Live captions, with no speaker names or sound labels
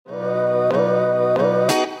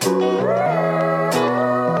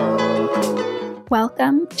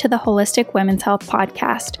Welcome to the Holistic Women's Health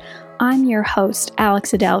Podcast. I'm your host,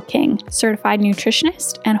 Alex Adele King, certified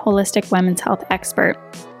nutritionist and holistic women's health expert.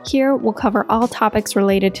 Here, we'll cover all topics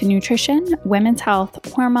related to nutrition, women's health,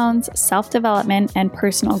 hormones, self-development, and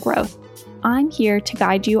personal growth. I'm here to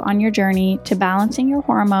guide you on your journey to balancing your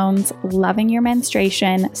hormones, loving your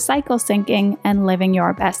menstruation, cycle syncing, and living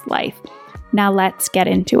your best life. Now let's get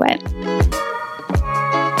into it.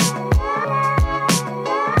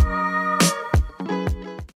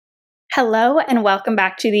 Hello, and welcome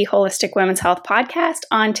back to the Holistic Women's Health Podcast.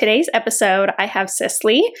 On today's episode, I have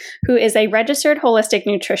Cicely, who is a registered holistic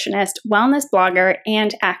nutritionist, wellness blogger,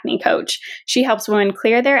 and acne coach. She helps women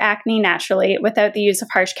clear their acne naturally without the use of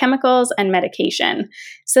harsh chemicals and medication.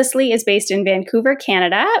 Cicely is based in Vancouver,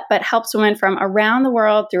 Canada, but helps women from around the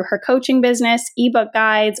world through her coaching business, ebook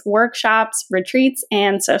guides, workshops, retreats,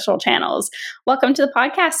 and social channels. Welcome to the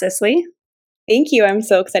podcast, Cicely. Thank you. I'm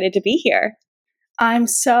so excited to be here. I'm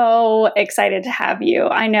so excited to have you.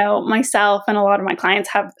 I know myself and a lot of my clients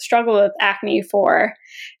have struggled with acne for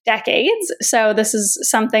decades. So this is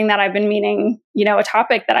something that I've been meaning, a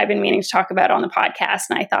topic that I've been meaning to talk about on the podcast.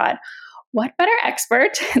 And I thought, what better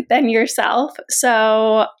expert than yourself?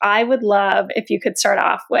 So I would love if you could start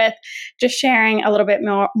off with just sharing a little bit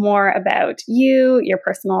more about you, your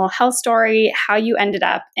personal health story, how you ended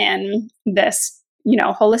up in this,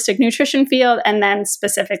 holistic nutrition field, and then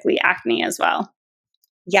specifically acne as well.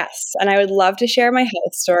 Yes, and I would love to share my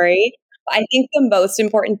health story. I think the most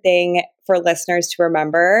important thing for listeners to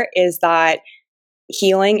remember is that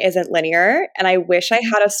healing isn't linear. And I wish I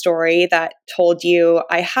had a story that told you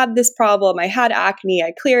I had this problem, I had acne,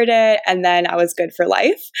 I cleared it, and then I was good for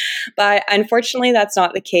life. But unfortunately, that's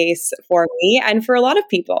not the case for me and for a lot of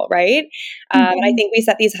people, right? And I think we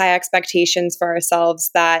set these high expectations for ourselves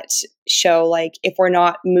that show like if we're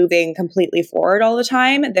not moving completely forward all the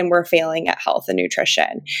time, then we're failing at health and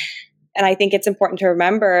nutrition. And I think it's important to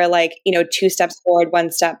remember, 2 steps forward,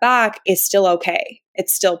 1 step back is still okay.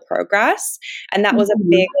 It's still progress. And that was a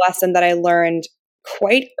big lesson that I learned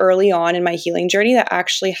quite early on in my healing journey that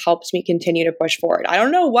actually helped me continue to push forward. I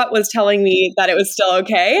don't know what was telling me that it was still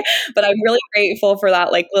okay, but I'm really grateful for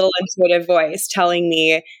that little intuitive voice telling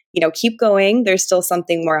me, keep going. There's still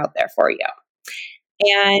something more out there for you.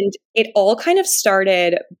 And it all kind of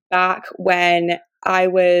started back when I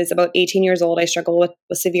was about 18 years old. I struggled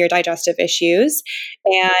with severe digestive issues.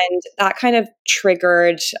 And that kind of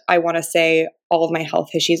triggered, I want to say, all of my health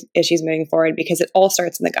issues moving forward because it all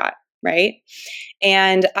starts in the gut, right?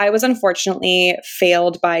 And I was unfortunately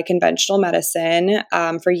failed by conventional medicine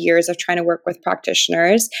for years of trying to work with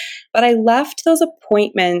practitioners. But I left those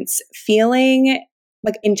appointments feeling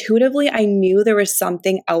like intuitively, I knew there was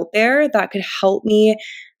something out there that could help me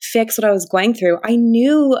fix what I was going through. I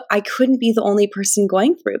knew I couldn't be the only person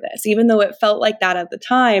going through this, even though it felt like that at the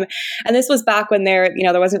time. And this was back when there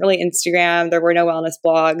wasn't really Instagram, there were no wellness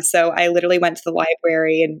blogs. So I literally went to the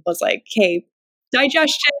library and was like, hey,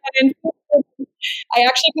 digestion. And I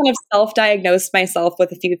actually kind of self-diagnosed myself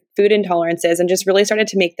with a few food intolerances and just really started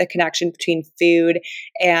to make the connection between food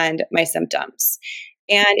and my symptoms.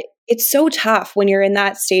 And it's so tough when you're in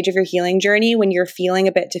that stage of your healing journey, when you're feeling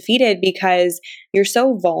a bit defeated because you're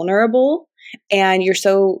so vulnerable and you're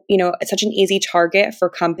so, such an easy target for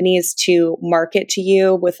companies to market to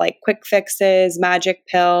you with quick fixes, magic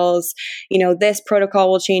pills, this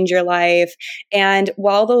protocol will change your life. And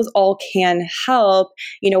while those all can help,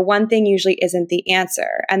 one thing usually isn't the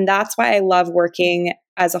answer. And that's why I love working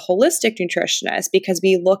as a holistic nutritionist, because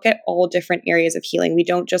we look at all different areas of healing. We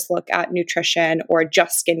don't just look at nutrition or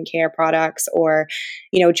just skincare products or,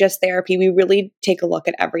 just therapy. We really take a look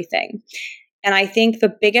at everything. And I think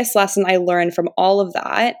the biggest lesson I learned from all of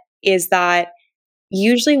that is that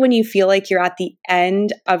usually when you feel like you're at the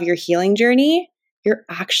end of your healing journey, you're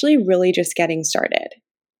actually really just getting started.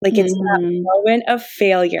 It's that moment of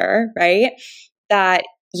failure, right? That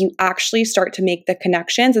you actually start to make the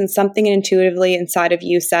connections and something intuitively inside of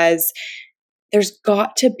you says, there's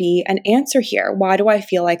got to be an answer here. Why do I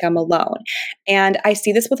feel like I'm alone? And I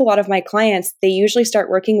see this with a lot of my clients. They usually start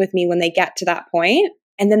working with me when they get to that point.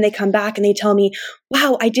 And then they come back and they tell me,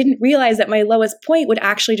 wow, I didn't realize that my lowest point would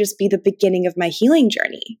actually just be the beginning of my healing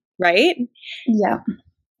journey, right? Yeah.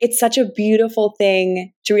 It's such a beautiful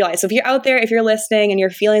thing to realize. So if you're out there, if you're listening and you're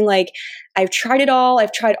feeling like, I've tried it all,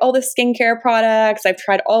 I've tried all the skincare products, I've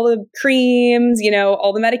tried all the creams,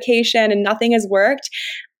 all the medication, and nothing has worked.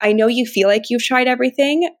 I know you feel like you've tried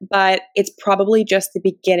everything, but it's probably just the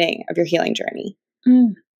beginning of your healing journey.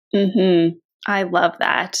 I love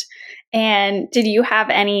that. And did you have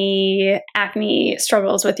any acne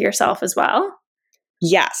struggles with yourself as well?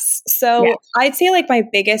 Yes. So I'd say my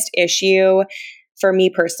biggest issue for me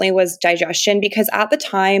personally was digestion, because at the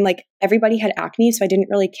time, like everybody had acne, so I didn't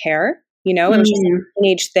really care. It was just like a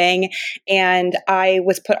teenage thing. And I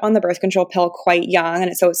was put on the birth control pill quite young.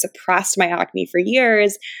 And so it suppressed my acne for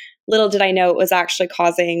years. Little did I know it was actually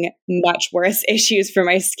causing much worse issues for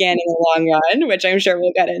my skin in the long run, which I'm sure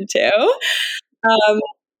we'll get into.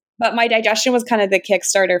 But my digestion was kind of the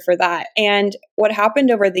Kickstarter for that. And what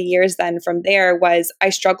happened over the years then from there was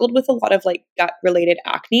I struggled with a lot of like gut related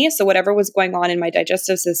acne. So whatever was going on in my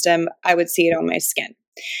digestive system, I would see it on my skin.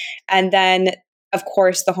 And then of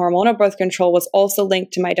course, the hormonal birth control was also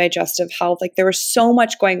linked to my digestive health. Like there was so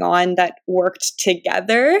much going on that worked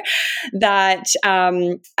together that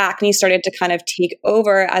acne started to kind of take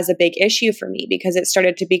over as a big issue for me, because it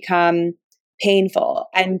started to become painful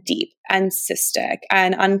and deep and cystic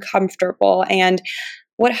and uncomfortable. And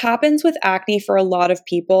what happens with acne for a lot of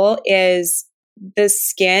people is the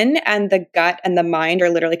skin and the gut and the mind are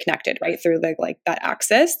literally connected right through that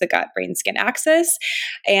axis, the gut brain skin axis.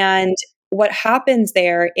 And what happens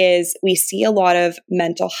there is we see a lot of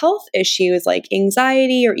mental health issues like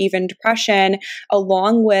anxiety or even depression,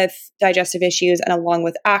 along with digestive issues and along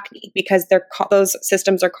with acne, because those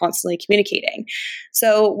systems are constantly communicating.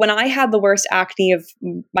 So when I had the worst acne of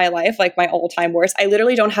my life, like my all-time worst, I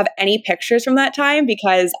literally don't have any pictures from that time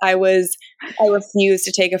because I refused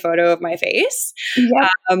to take a photo of my face,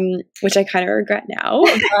 which I kind of regret now.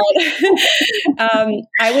 But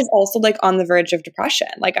I was also like on the verge of depression.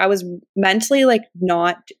 Like I was mentally like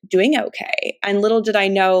not doing okay. And little did I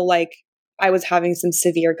know, like I was having some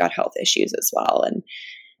severe gut health issues as well. And,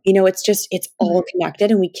 it's all connected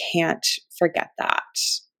and we can't forget that.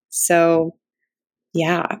 So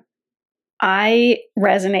yeah. I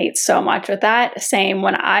resonate so much with that. Same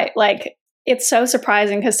when it's so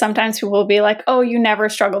surprising because sometimes people will be like, oh, you never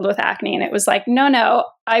struggled with acne. And it was like, no,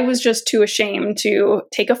 I was just too ashamed to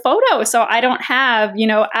take a photo. So I don't have,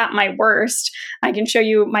 at my worst, I can show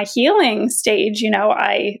you my healing stage.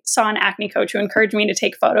 I saw an acne coach who encouraged me to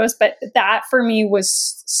take photos, but that for me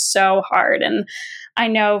was so hard. And I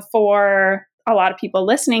know for a lot of people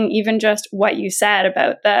listening, even just what you said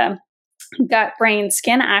about the gut, brain,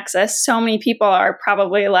 skin axis, so many people are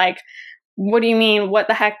probably like, what do you mean? What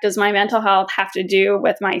the heck does my mental health have to do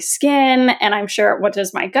with my skin? And I'm sure, what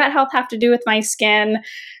does my gut health have to do with my skin?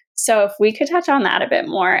 So if we could touch on that a bit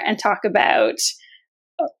more and talk about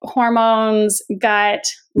hormones, gut,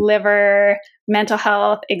 liver, mental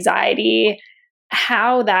health, anxiety,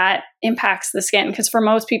 how that impacts the skin. Because for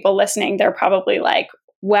most people listening, they're probably like,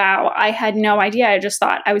 wow, I had no idea. I just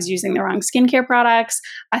thought I was using the wrong skincare products.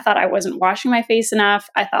 I thought I wasn't washing my face enough.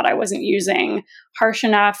 I thought I wasn't using harsh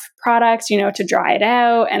enough products, to dry it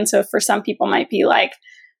out. And so for some people might be like,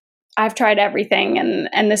 I've tried everything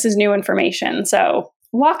and this is new information. So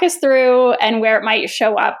walk us through and where it might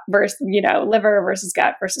show up versus, liver versus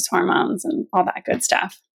gut versus hormones and all that good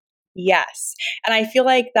stuff. Yes. And I feel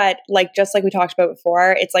like that, like, just like we talked about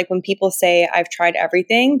before, it's like when people say I've tried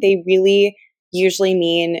everything, they really usually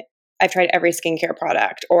mean I've tried every skincare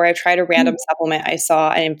product or I've tried a random supplement I saw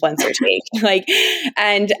an influencer take.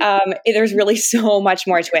 There's really so much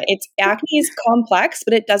more to it. Acne is complex,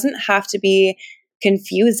 but it doesn't have to be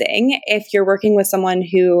confusing if you're working with someone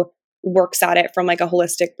who works at it from like a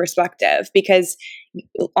holistic perspective, because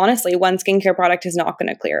honestly, one skincare product is not going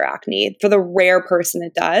to clear acne. For the rare person,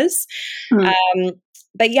 it does.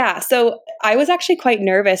 But yeah, so I was actually quite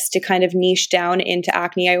nervous to kind of niche down into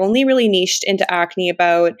acne. I only really niched into acne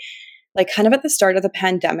about like kind of at the start of the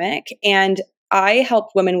pandemic. And I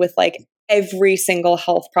helped women with like every single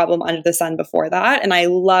health problem under the sun before that. And I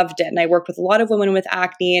loved it. And I worked with a lot of women with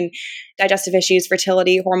acne and digestive issues,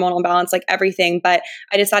 fertility, hormonal imbalance, like everything. But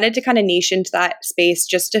I decided to kind of niche into that space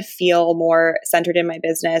just to feel more centered in my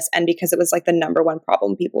business. And because it was like the number one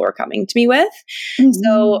problem people were coming to me with. Mm-hmm.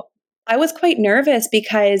 So I was quite nervous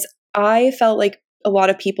because I felt like a lot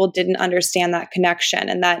of people didn't understand that connection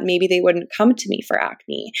and that maybe they wouldn't come to me for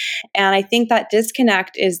acne. And I think that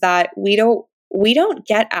disconnect is that we don't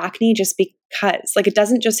get acne just because, like, it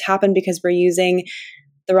doesn't just happen because we're using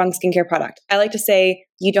the wrong skincare product. I like to say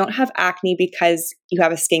you don't have acne because you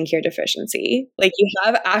have a skincare deficiency. Like, you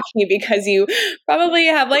have acne because you probably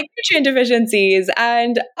have like nutrient deficiencies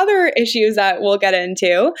and other issues that we'll get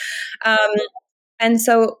into. And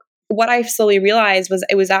so what I slowly realized was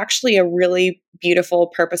it was actually a really beautiful,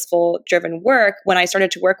 purposeful driven work when I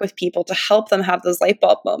started to work with people to help them have those light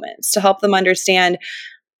bulb moments, to help them understand,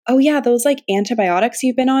 oh yeah, those like antibiotics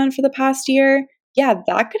you've been on for the past year, yeah,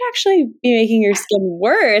 that could actually be making your skin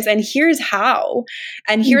worse. And here's how.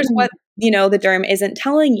 And here's what the derm isn't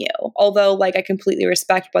telling you. Although like I completely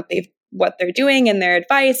respect what they're doing and their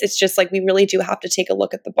advice. It's just like we really do have to take a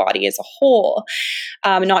look at the body as a whole,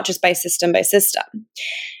 not just by system.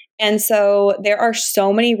 And so there are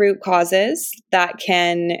so many root causes that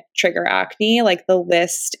can trigger acne. Like the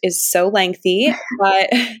list is so lengthy,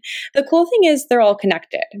 but the cool thing is they're all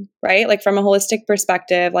connected, right? Like from a holistic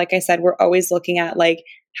perspective, like I said, we're always looking at like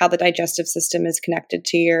how the digestive system is connected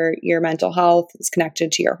to your mental health, is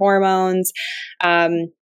connected to your hormones.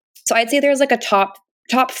 So I'd say there's like a top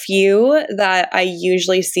few that I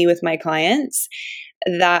usually see with my clients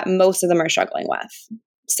that most of them are struggling with.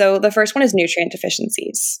 So the first one is nutrient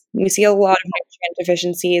deficiencies. We see a lot of nutrient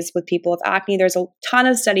deficiencies with people with acne. There's a ton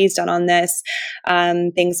of studies done on this.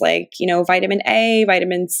 Things like, vitamin A,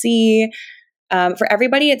 vitamin C. For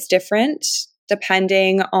everybody, it's different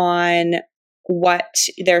depending on what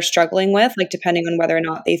they're struggling with, like depending on whether or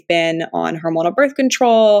not they've been on hormonal birth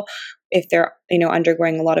control, if they're,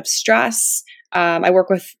 undergoing a lot of stress. I work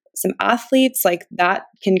with some athletes, like that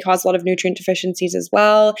can cause a lot of nutrient deficiencies as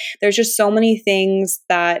well. There's just so many things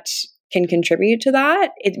that can contribute to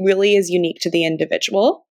that. It really is unique to the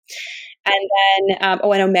individual. And then, and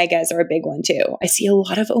omegas are a big one too. I see a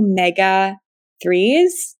lot of omega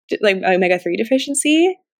 3s, like omega 3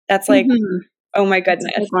 deficiency. That's like, oh my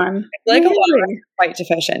goodness. I feel like a lot of us are quite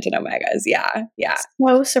deficient in omegas. Yeah. Yeah.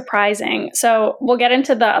 So surprising. So we'll get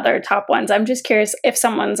into the other top ones. I'm just curious if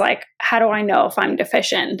someone's like, how do I know if I'm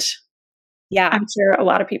deficient? Yeah. I'm sure a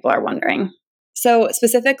lot of people are wondering. So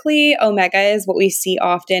specifically omegas, what we see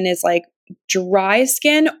often is like dry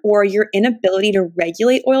skin or your inability to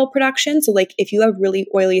regulate oil production. So like if you have really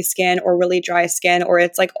oily skin or really dry skin, or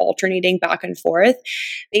it's like alternating back and forth,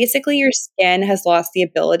 basically your skin has lost the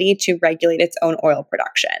ability to regulate its own oil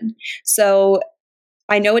production. So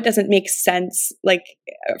I know it doesn't make sense, like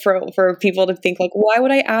for people to think like, why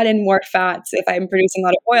would I add in more fats if I'm producing a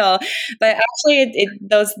lot of oil? But actually,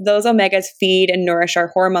 those omegas feed and nourish our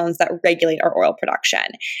hormones that regulate our oil production,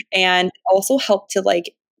 and also help to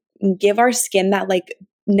like give our skin that like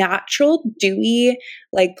natural, dewy,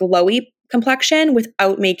 like glowy complexion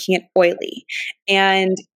without making it oily.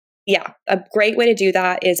 And yeah, a great way to do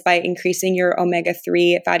that is by increasing your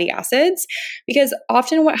omega-3 fatty acids, because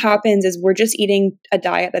often what happens is we're just eating a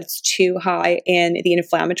diet that's too high in the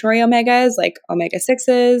inflammatory omegas, like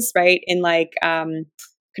omega-6s, right? In like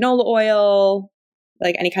canola oil,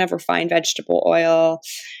 like any kind of refined vegetable oil.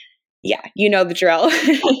 Yeah, you know the drill.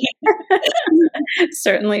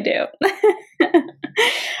 Certainly do.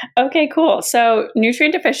 Okay, cool. So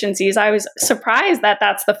nutrient deficiencies, I was surprised that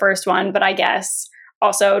that's the first one, but I guess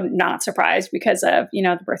also not surprised because of,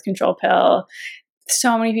 the birth control pill.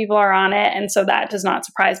 So many people are on it. And so that does not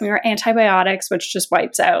surprise me. Or antibiotics, which just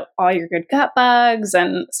wipes out all your good gut bugs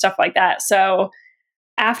and stuff like that. So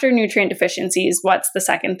after nutrient deficiencies, what's the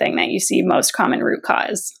second thing that you see most common root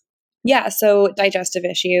cause? Yeah, so digestive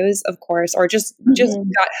issues, of course, or just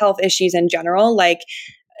gut health issues in general. Like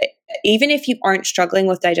even if you aren't struggling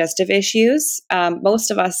with digestive issues, most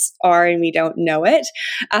of us are and we don't know it.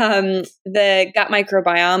 The gut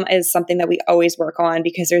microbiome is something that we always work on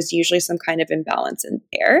because there's usually some kind of imbalance in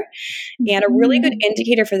there. And a really good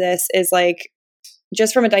indicator for this is like,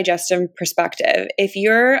 just from a digestive perspective, if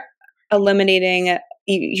you're eliminating,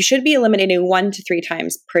 you should be eliminating 1 to 3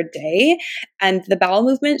 times per day. And the bowel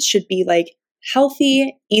movements should be like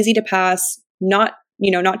healthy, easy to pass, not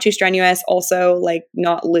too strenuous, also like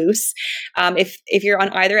not loose. If you're on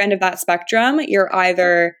either end of that spectrum, you're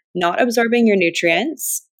either not absorbing your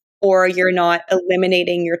nutrients or you're not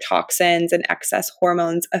eliminating your toxins and excess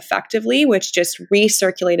hormones effectively, which just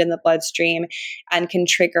recirculate in the bloodstream and can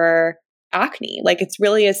trigger acne. Like it's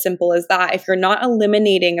really as simple as that. If you're not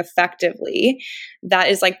eliminating effectively, that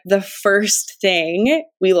is like the first thing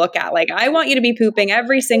we look at. Like, I want you to be pooping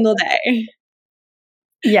every single day.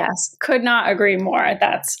 Yes, could not agree more.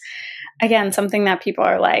 That's, again, something that people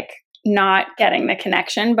are like not getting the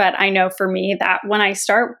connection. But I know for me that when I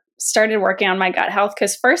started working on my gut health,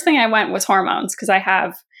 because first thing I went was hormones, because I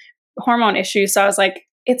have hormone issues. So I was like,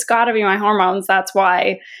 it's got to be my hormones. That's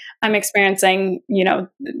why I'm experiencing,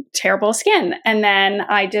 terrible skin. And then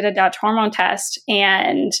I did a Dutch hormone test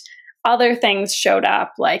and other things showed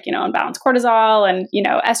up, like, imbalanced cortisol and,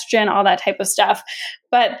 estrogen, all that type of stuff.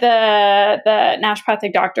 But the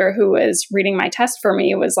naturopathic doctor who was reading my test for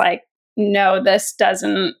me was like, no, this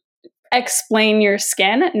doesn't explain your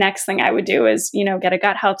skin. Next thing I would do is, get a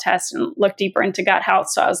gut health test and look deeper into gut health.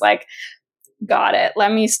 So I was like, got it.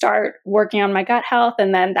 Let me start working on my gut health.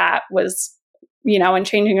 And then that was, and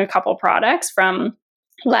changing a couple products from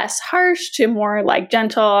less harsh to more like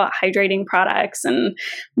gentle, hydrating products and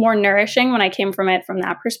more nourishing. When I came from it from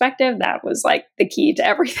that perspective, that was like the key to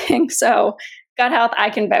everything. So gut health, I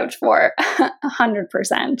can vouch for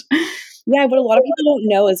 100%. Yeah, what a lot of people don't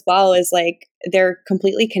know as well is like they're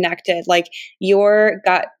completely connected. Like your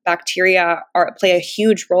gut bacteria play a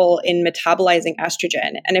huge role in metabolizing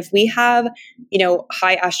estrogen. And if we have,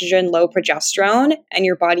 high estrogen, low progesterone, and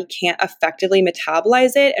your body can't effectively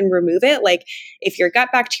metabolize it and remove it, like if your gut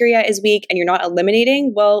bacteria is weak and you're not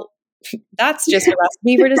eliminating, well, that's just a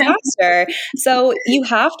recipe for disaster. So you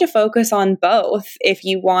have to focus on both if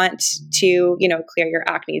you want to, clear your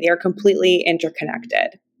acne. They are completely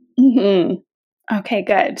interconnected. Mm-hmm. Okay,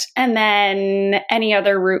 good. And then any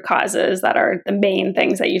other root causes that are the main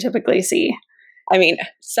things that you typically see? I mean,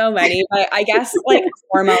 so many, but I guess like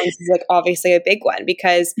hormones is like obviously a big one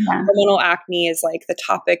because hormonal acne is like the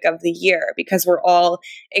topic of the year because we're all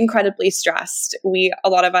incredibly stressed. A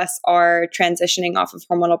lot of us are transitioning off of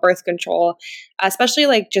hormonal birth control, especially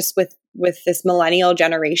like just with this millennial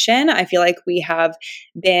generation. I feel like we have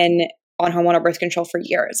been on hormonal birth control for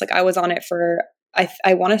years. Like I was on it for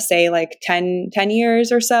I want to say like 10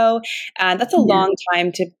 years or so. And that's a long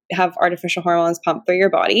time to have artificial hormones pumped through your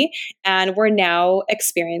body. And we're now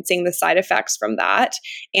experiencing the side effects from that.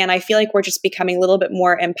 And I feel like we're just becoming a little bit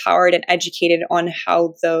more empowered and educated on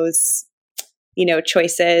how those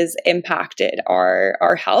choices impacted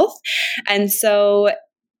our health. And so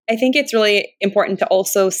I think it's really important to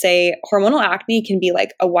also say hormonal acne can be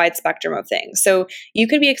like a wide spectrum of things. So you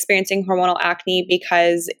could be experiencing hormonal acne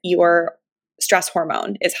because your stress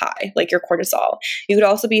hormone is high, like your cortisol. You could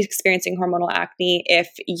also be experiencing hormonal acne if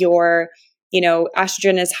your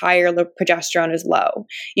estrogen is high or the progesterone is low.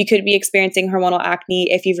 You could be experiencing hormonal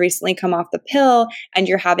acne if you've recently come off the pill and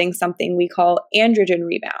you're having something we call androgen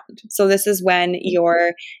rebound. So this is when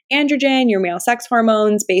your androgen, your male sex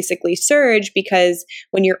hormones basically surge because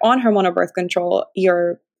when you're on hormonal birth control,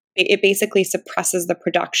 it basically suppresses the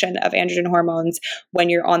production of androgen hormones when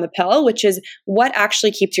you're on the pill, which is what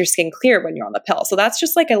actually keeps your skin clear when you're on the pill. So that's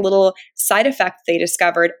just like a little side effect they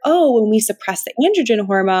discovered. Oh, when we suppress the androgen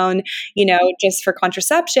hormone, just for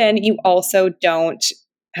contraception, you also don't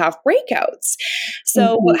have breakouts.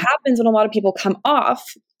 So what happens when a lot of people come off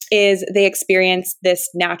is they experience this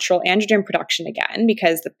natural androgen production again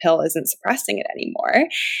because the pill isn't suppressing it anymore.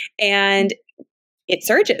 And it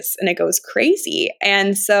surges and it goes crazy.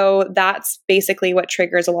 And so that's basically what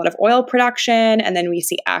triggers a lot of oil production. And then we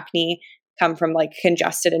see acne come from like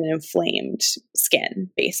congested and inflamed skin,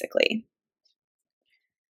 basically.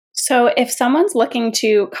 So if someone's looking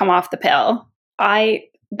to come off the pill,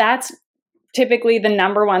 that's typically the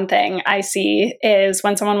number one thing I see is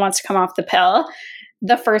when someone wants to come off the pill,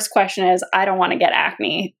 the first question is, I don't want to get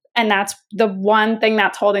acne. And that's the one thing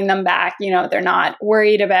that's holding them back. They're not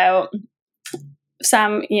worried about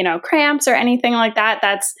some, cramps or anything like that.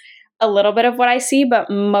 That's a little bit of what I see,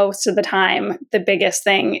 but most of the time, the biggest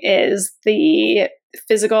thing is the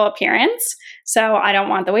physical appearance. So I don't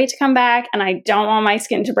want the weight to come back and I don't want my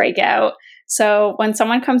skin to break out. So when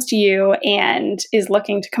someone comes to you and is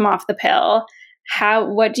looking to come off the pill,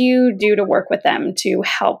 what do you do to work with them to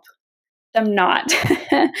help them not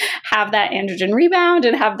have that androgen rebound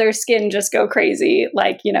and have their skin just go crazy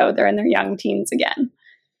like, they're in their young teens again?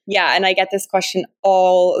 Yeah, and I get this question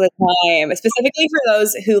all the time, specifically for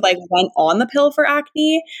those who like went on the pill for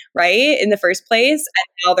acne, right, in the first place, and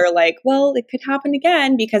now they're like, well, it could happen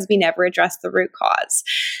again because we never addressed the root cause.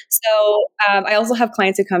 So I also have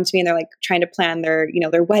clients who come to me and they're like trying to plan their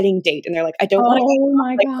wedding date, and they're like, I don't want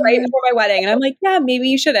to like right before my wedding, and I'm like, yeah, maybe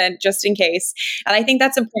you shouldn't, just in case. And I think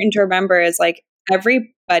that's important to remember is like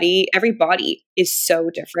every body is so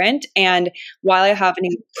different. And while I have an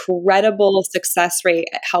incredible success rate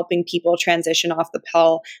at helping people transition off the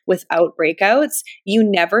pill without breakouts, you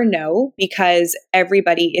never know because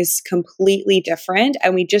everybody is completely different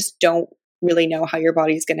and we just don't really know how your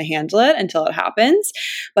body's going to handle it until it happens.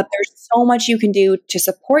 But there's so much you can do to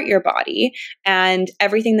support your body, and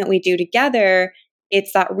everything that we do together,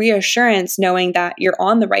 it's that reassurance knowing that you're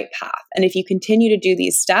on the right path. And if you continue to do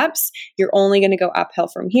these steps, you're only going to go uphill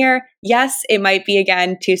from here. Yes, it might be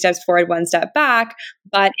again 2 steps forward, 1 step back,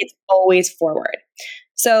 but it's always forward.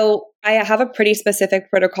 So I have a pretty specific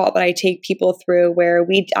protocol that I take people through where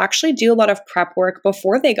we actually do a lot of prep work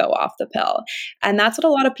before they go off the pill. And that's what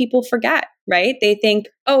a lot of people forget, right? They think,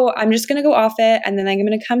 oh, I'm just going to go off it and then I'm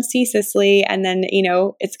going to come see Cicely and then,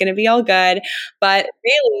 it's going to be all good. But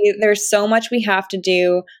really, there's so much we have to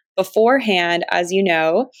do beforehand, as you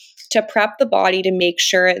know, to prep the body to make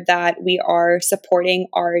sure that we are supporting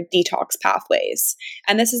our detox pathways.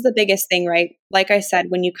 And this is the biggest thing, right? Like I said,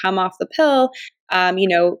 when you come off the pill,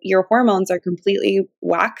 your hormones are completely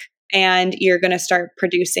whack, and you're going to start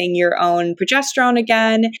producing your own progesterone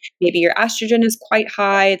again. Maybe your estrogen is quite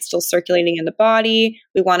high. It's still circulating in the body.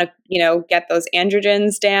 We want to, get those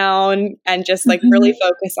androgens down and just like really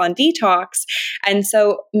focus on detox. And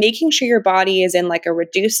so making sure your body is in like a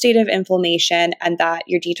reduced state of inflammation and that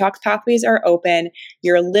your detox pathways are open,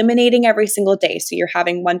 you're eliminating every single day. So you're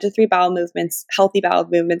having 1 to 3 bowel movements, healthy bowel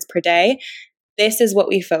movements per day. This is what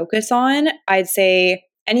we focus on. I'd say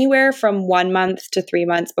anywhere from 1 month to 3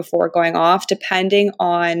 months before going off, depending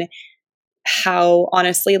on how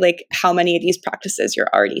many of these practices you're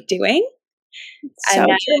already doing. So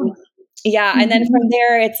true. Yeah. And then from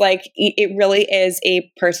there, it's like, it really is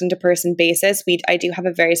a person to person basis. I do have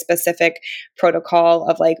a very specific protocol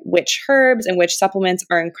of like which herbs and which supplements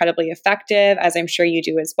are incredibly effective, as I'm sure you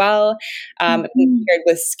do as well, paired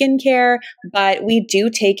with skincare. But we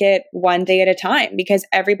do take it one day at a time because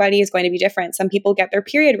everybody is going to be different. Some people get their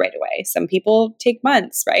period right away. Some people take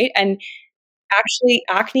months, right? And actually,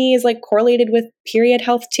 acne is like correlated with period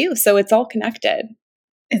health too. So it's all connected.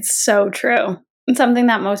 It's so true. It's something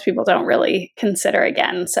that most people don't really consider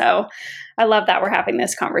again. So I love that we're having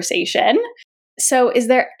this conversation. So is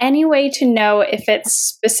there any way to know if it's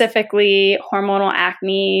specifically hormonal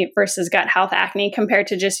acne versus gut health acne compared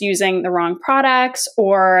to just using the wrong products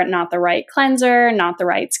or not the right cleanser, not the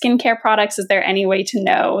right skincare products? Is there any way to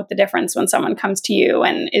know the difference when someone comes to you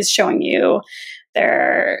and is showing you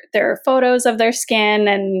their photos of their skin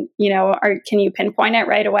and, can you pinpoint it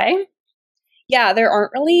right away? Yeah, there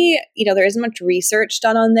aren't really, there isn't much research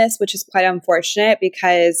done on this, which is quite unfortunate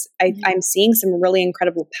because I'm seeing some really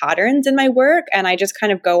incredible patterns in my work. And I just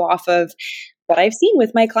kind of go off of what I've seen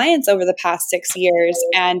with my clients over the past 6 years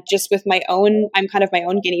and just with I'm kind of my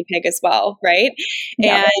own guinea pig as well, right?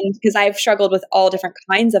 Yeah. And because I've struggled with all different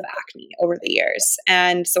kinds of acne over the years.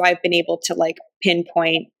 And so I've been able to like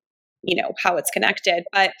pinpoint how it's connected.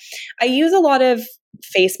 But I use a lot of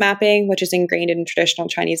face mapping, which is ingrained in traditional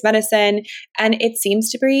Chinese medicine, and it seems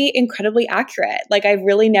to be incredibly accurate. Like I've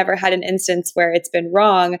really never had an instance where it's been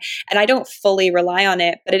wrong, and I don't fully rely on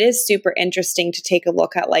it, but it is super interesting to take a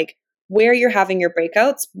look at like where you're having your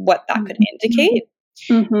breakouts, what that could indicate.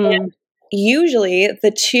 And usually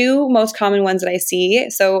the 2 most common ones that I see,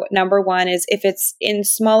 so number 1 is if it's in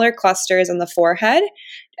smaller clusters on the forehead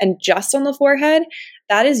and just on the forehead,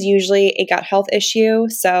 that is usually a gut health issue.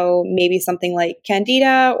 So maybe something like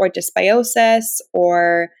candida or dysbiosis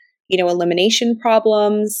or, elimination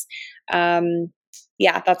problems.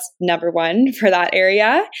 That's number 1 for that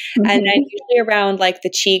area. And then usually around like the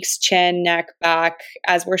cheeks, chin, neck, back,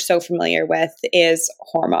 as we're so familiar with, is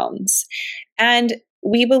hormones. And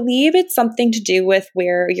we believe it's something to do with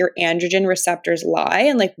where your androgen receptors lie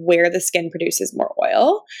and like where the skin produces more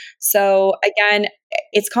oil. So again,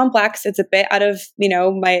 it's complex. It's a bit out of,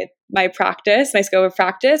 my practice, my scope of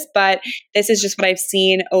practice, but this is just what I've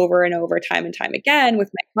seen over and over, time and time again with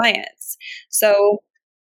my clients. So,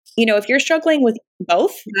 if you're struggling with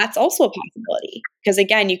both, that's also a possibility because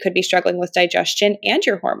again, you could be struggling with digestion and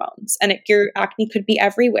your hormones, and your acne could be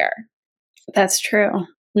everywhere. That's true.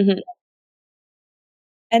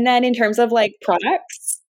 And then in terms of like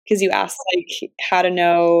products, because you asked like how to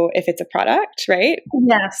know if it's a product, right?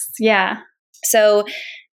 Yes. Yeah. So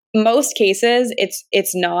most cases,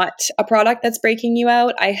 it's not a product that's breaking you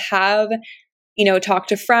out. I have, talked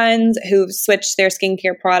to friends who've switched their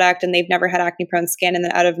skincare product and they've never had acne prone skin, and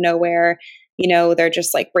then out of nowhere, they're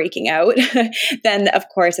just like breaking out. Then of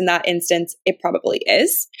course, in that instance, it probably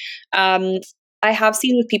is. I have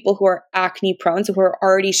seen with people who are acne prone, so who are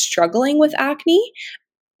already struggling with acne,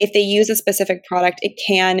 if they use a specific product, it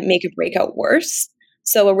can make a breakout worse.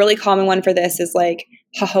 So a really common one for this is like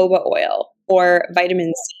jojoba oil or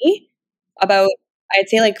vitamin C. I'd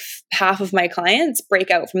say like half of my clients break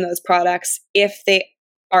out from those products if they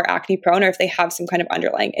are acne prone or if they have some kind of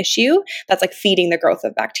underlying issue that's like feeding the growth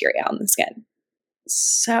of bacteria on the skin.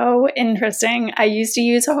 So interesting. I used to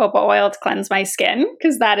use jojoba oil to cleanse my skin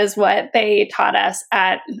because that is what they taught us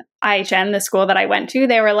at IHN, the school that I went to.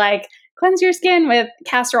 They were like, cleanse your skin with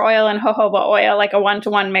castor oil and jojoba oil, like a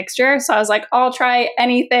 1-to-1 mixture. So I was like, I'll try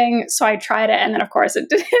anything. So I tried it. And then of course it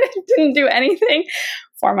didn't do anything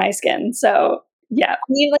for my skin. So yeah. I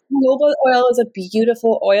mean, like jojoba oil is a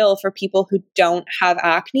beautiful oil for people who don't have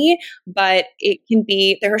acne, but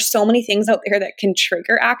there are so many things out there that can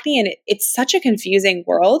trigger acne, and it's such a confusing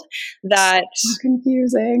world that so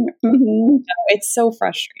confusing. It's so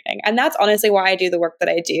frustrating. And that's honestly why I do the work that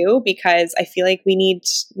I do, because I feel like we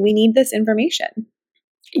need this information.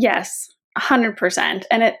 Yes, 100%.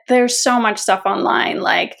 And there's so much stuff online.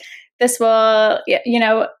 Like this will,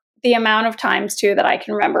 the amount of times too that I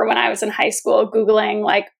can remember when I was in high school Googling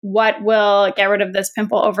like what will get rid of this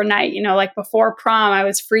pimple overnight, like before prom, I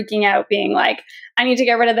was freaking out being like, I need to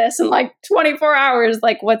get rid of this in like 24 hours,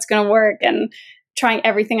 like what's going to work, and trying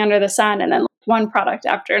everything under the sun, and then one product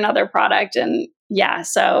after another product. And yeah,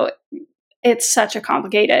 so it's such a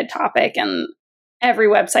complicated topic, and every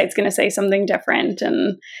website's going to say something different.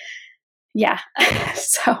 And yeah,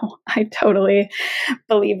 so I totally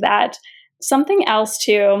believe that. Something else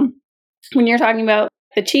too, when you're talking about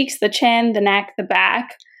the cheeks, the chin, the neck, the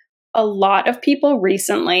back, a lot of people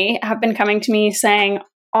recently have been coming to me saying,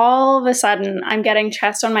 all of a sudden, I'm getting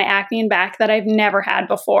chest on my acne and back that I've never had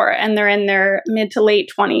before, and they're in their mid to late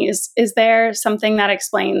 20s. Is there something that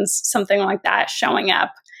explains something like that showing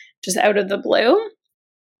up just out of the blue?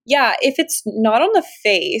 Yeah, if it's not on the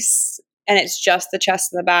face and it's just the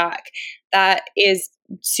chest and the back, that is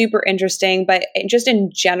super interesting. But just in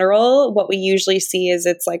general, what we usually see is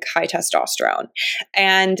it's like high testosterone.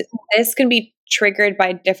 And this can be triggered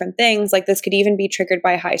by different things. Like this could even be triggered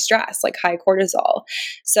by high stress, like high cortisol.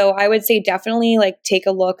 So I would say definitely like take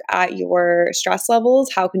a look at your stress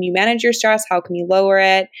levels. How can you manage your stress? How can you lower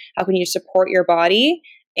it? How can you support your body?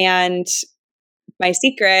 And my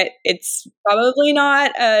secret, it's probably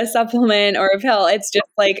not a supplement or a pill. It's just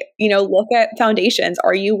like, look at foundations.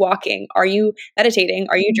 Are you walking? Are you meditating?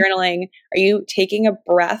 Are you journaling? Are you taking a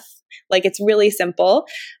breath? Like it's really simple.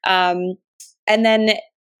 And then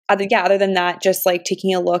other than that, just like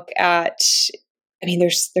taking a look at,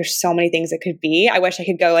 there's so many things it could be. I wish I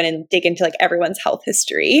could go in and dig into like everyone's health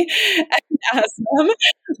history and ask them.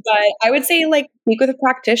 But I would say like speak with a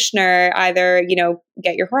practitioner, either,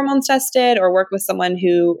 get your hormones tested or work with someone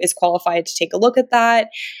who is qualified to take a look at that.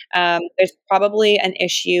 There's probably an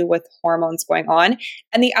issue with hormones going on.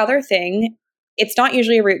 And the other thing, it's not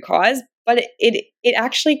usually a root cause, but it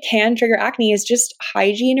actually can trigger acne, is just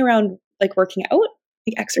hygiene around like working out,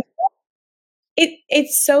 like exercise.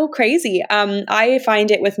 It's so crazy. I find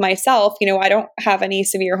it with myself, I don't have any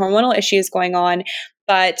severe hormonal issues going on,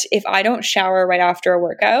 but if I don't shower right after a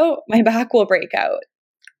workout, my back will break out.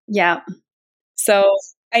 Yeah. So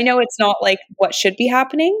I know it's not like what should be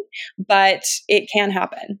happening, but it can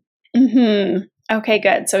happen. Mm-hmm. Okay,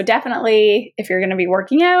 good. So definitely if you're going to be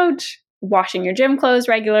working out, washing your gym clothes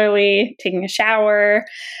regularly, taking a shower.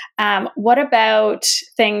 What about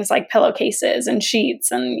things like pillowcases and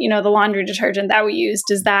sheets and, the laundry detergent that we use?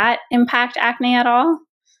 Does that impact acne at all?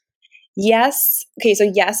 Yes. Okay.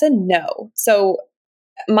 So yes and no. So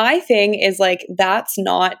my thing is like, that's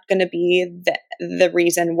not going to be the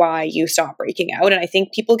reason why you stop breaking out. And I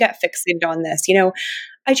think people get fixated on this.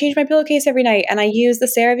 I change my pillowcase every night and I use the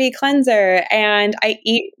CeraVe cleanser and I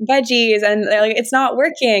eat veggies and like it's not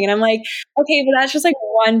working. And I'm like, okay, but that's just like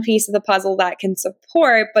one piece of the puzzle that can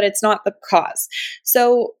support, but it's not the cause.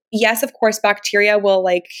 So yes, of course, bacteria will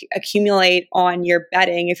like accumulate on your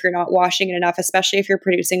bedding if you're not washing it enough, especially if you're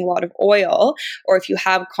producing a lot of oil or if you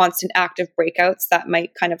have constant active breakouts that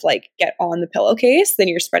might kind of like get on the pillowcase, then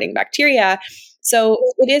you're spreading bacteria. So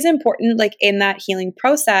it is important, like in that healing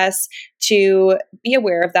process, to be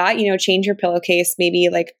aware of that. Change your pillowcase maybe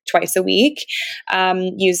like twice a week.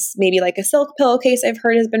 Use maybe like a silk pillowcase, I've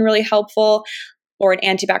heard has been really helpful, or an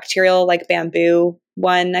antibacterial like bamboo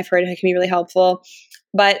one I've heard can be really helpful.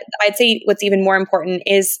 But I'd say what's even more important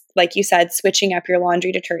is, like you said, switching up your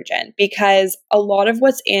laundry detergent, because a lot of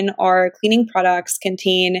what's in our cleaning products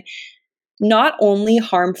contain not only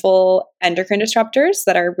harmful endocrine disruptors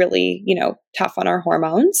that are really, tough on our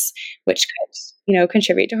hormones, which could,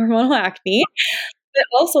 contribute to hormonal acne, but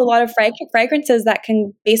also a lot of fragrances that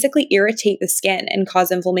can basically irritate the skin and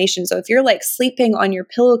cause inflammation. So if you're like sleeping on your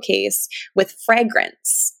pillowcase with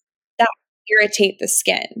fragrance, that will irritate the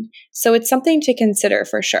skin. So it's something to consider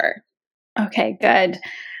for sure. Okay, good.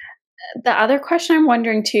 The other question I'm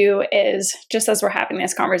wondering too is, just as we're having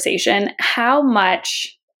this conversation, how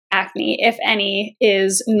much acne, if any,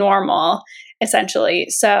 is normal, essentially?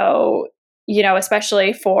 So,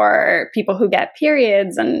 especially for people who get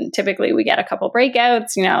periods, and typically we get a couple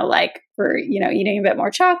breakouts, like for, eating a bit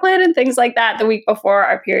more chocolate and things like that the week before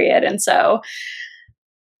our period. And so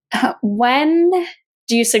when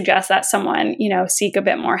do you suggest that someone, seek a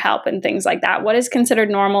bit more help and things like that? What is considered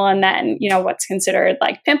normal? And then, what's considered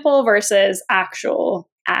like pimple versus actual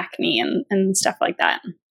acne and stuff like that?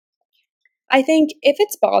 I think if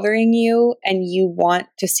it's bothering you and you want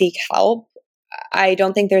to seek help, I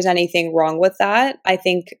don't think there's anything wrong with that. I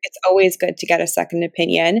think it's always good to get a second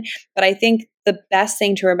opinion. But I think the best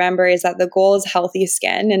thing to remember is that the goal is healthy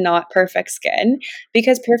skin and not perfect skin,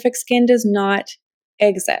 because perfect skin does not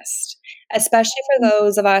exist. especially for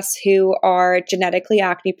those of us who are genetically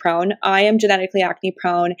acne prone. I am genetically acne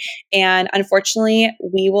prone, and unfortunately,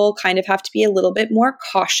 we will kind of have to be a little bit more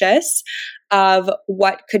cautious of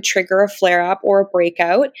what could trigger a flare up or a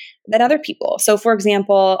breakout than other people. So, for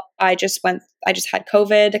example, I just had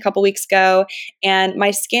COVID a couple weeks ago, and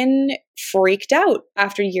my skin freaked out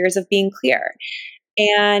after years of being clear.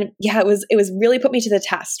 And yeah, it was really put me to the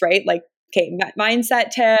test, right? Like, okay, mindset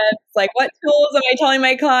tips, like what tools am I telling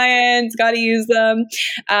my clients? Got to use them.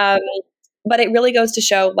 Um, but it really goes to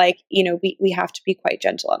show, like, we have to be quite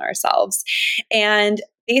gentle on ourselves. And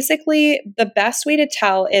basically, the best way to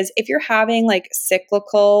tell is if you're having like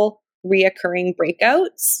cyclical reoccurring breakouts.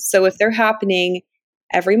 So if they're happening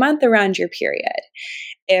every month around your period,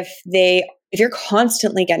 if you're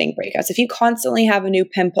constantly getting breakouts, if you constantly have a new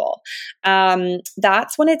pimple,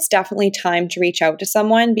 that's when it's definitely time to reach out to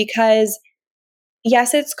someone, because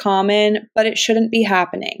yes, it's common, but it shouldn't be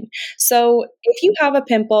happening. So if you have a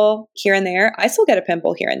pimple here and there, I still get a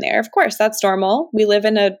pimple here and there. Of course, that's normal. We live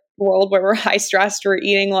in a world where we're high stressed, we're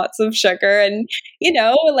eating lots of sugar, and,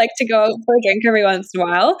 like to go out for a drink every once in a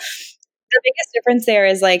while. The biggest difference there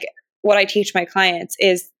is, like, what I teach my clients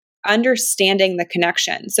is understanding the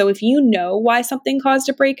connection. So if you know why something caused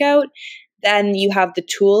a breakout, then you have the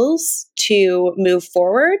tools to move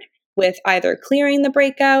forward with either clearing the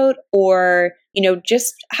breakout or,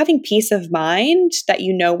 just having peace of mind that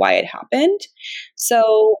you know why it happened.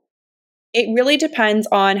 So it really depends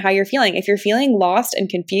on how you're feeling. If you're feeling lost and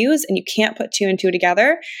confused and you can't put two and two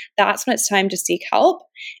together, that's when it's time to seek help.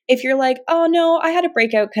 If you're like, oh no, I had a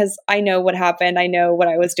breakout because I know what happened, I know what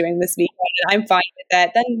I was doing this weekend, and I'm fine with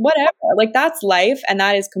it, then whatever. Like, that's life, and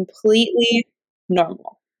that is completely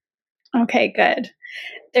normal. Okay, good.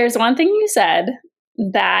 There's one thing you said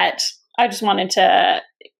that I just wanted to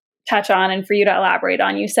touch on and for you to elaborate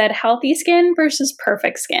on. You said healthy skin versus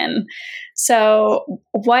perfect skin. So,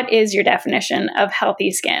 what is your definition of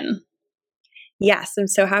healthy skin? Yes, I'm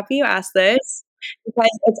so happy you asked this,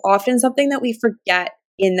 because it's often something that we forget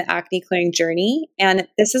in the acne clearing journey. And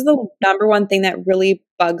this is the number one thing that really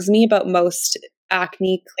bugs me about most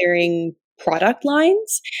acne clearing product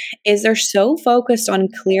lines is they're so focused on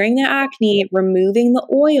clearing the acne, removing the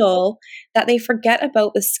oil, that they forget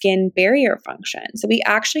about the skin barrier function. So we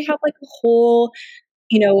actually have like a whole,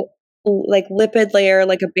 like lipid layer,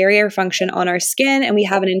 like a barrier function on our skin, and we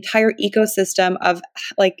have an entire ecosystem of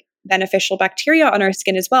like beneficial bacteria on our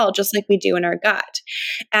skin as well, just like we do in our gut.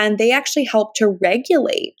 And they actually help to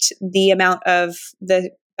regulate the amount of the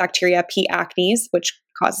bacteria P. acnes, which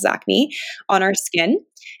causes acne, on our skin.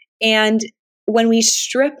 And when we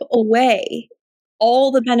strip away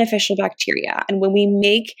all the beneficial bacteria, and when we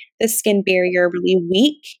make the skin barrier really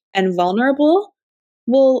weak and vulnerable,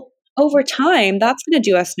 well, over time, that's going to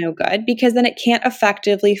do us no good, because then it can't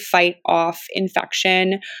effectively fight off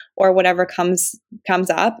infection or whatever comes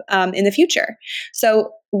up in the future.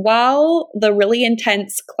 So while the really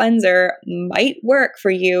intense cleanser might work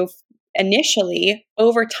for you initially,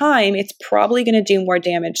 over time, it's probably going to do more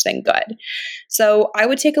damage than good. So I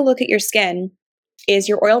would take a look at your skin. Is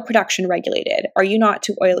your oil production regulated? Are you not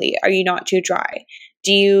too oily? Are you not too dry?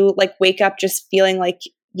 Do you like wake up just feeling like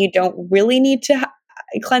you don't really need to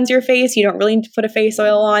cleanse your face? You don't really need to put a face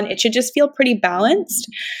oil on. It should just feel pretty balanced.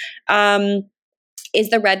 Is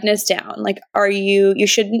the redness down? Like, you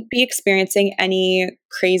shouldn't be experiencing any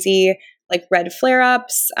crazy like red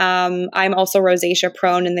flare-ups. I'm also rosacea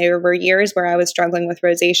prone, and there were years where I was struggling with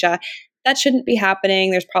rosacea. That shouldn't be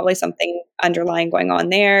happening. There's probably something underlying going on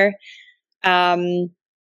there. I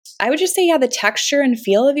would just say, yeah, the texture and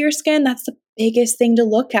feel of your skin, that's the biggest thing to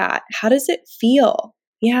look at. How does it feel?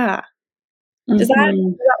 Yeah. Does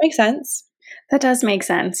that make sense? That does make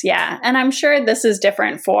sense. Yeah. And I'm sure this is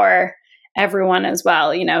different for everyone as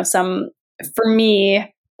well. For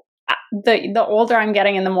me, the older I'm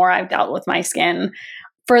getting and the more I've dealt with my skin,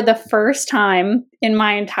 for the first time in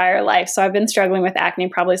my entire life. So I've been struggling with acne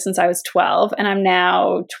probably since I was 12, and I'm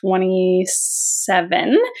now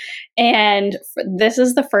 27. And this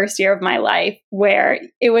is the first year of my life where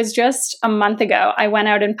it was just a month ago. I went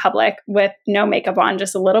out in public with no makeup on,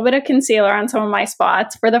 just a little bit of concealer on some of my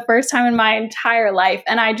spots for the first time in my entire life.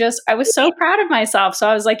 And I was so proud of myself. So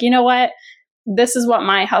I was like, you know what? This is what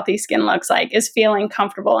my healthy skin looks like, is feeling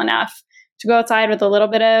comfortable enough to go outside with a little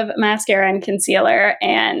bit of mascara and concealer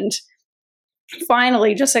and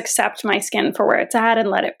finally just accept my skin for where it's at and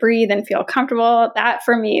let it breathe and feel comfortable. That,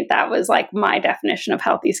 for me, that was like my definition of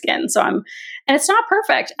healthy skin. And it's not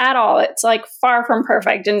perfect at all. It's like far from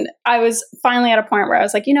perfect. And I was finally at a point where I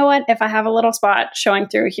was like, you know what? If I have a little spot showing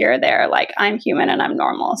through here or there, like, I'm human and I'm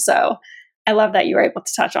normal. So I love that you were able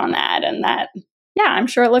to touch on that, and that yeah, I'm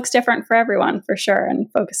sure it looks different for everyone for sure.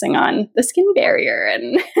 And focusing on the skin barrier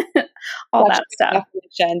and all Such that a good stuff.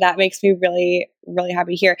 definition. That makes me really, really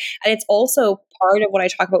happy to hear. And it's also part of what I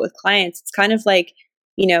talk about with clients. It's kind of like,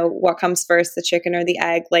 what comes first, the chicken or the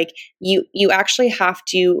egg? Like you actually have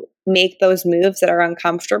to make those moves that are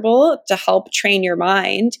uncomfortable to help train your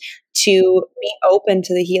mind to be open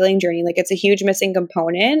to the healing journey. Like it's a huge missing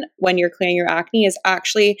component when you're clearing your acne is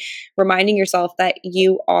actually reminding yourself that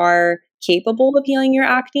you are capable of healing your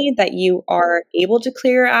acne, that you are able to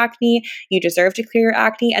clear your acne, you deserve to clear your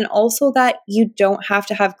acne, and also that you don't have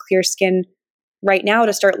to have clear skin right now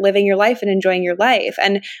to start living your life and enjoying your life.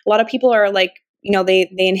 And a lot of people are like, they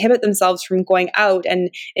inhibit themselves from going out and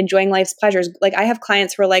enjoying life's pleasures. Like I have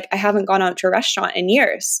clients who are like, I haven't gone out to a restaurant in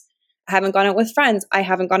years. I haven't gone out with friends. I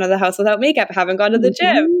haven't gone to the house without makeup. I haven't gone to the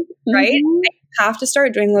gym, right? Mm-hmm. I have to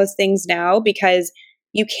start doing those things now because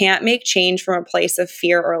you can't make change from a place of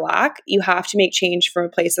fear or lack. You have to make change from a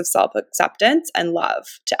place of self-acceptance and love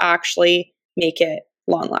to actually make it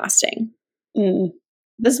long lasting.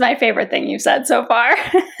 This is my favorite thing you've said so far.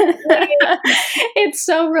 It's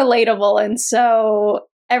so relatable. And so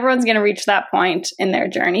everyone's going to reach that point in their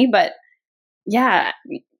journey. But yeah,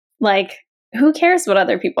 like, who cares what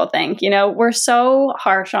other people think? We're so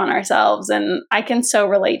harsh on ourselves. And I can so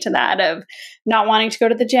relate to that of not wanting to go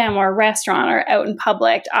to the gym or a restaurant or out in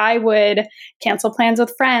public. I would cancel plans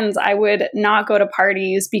with friends. I would not go to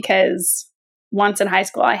parties because once in high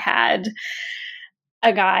school, I had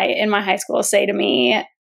a guy in my high school say to me,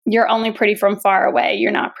 "You're only pretty from far away.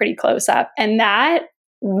 You're not pretty close up." And that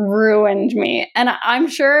ruined me. And I'm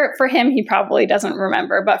sure for him, he probably doesn't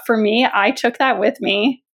remember. But for me, I took that with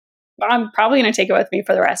me. I'm probably going to take it with me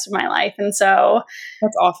for the rest of my life. And so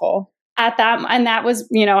that's awful. That was,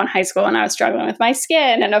 in high school when I was struggling with my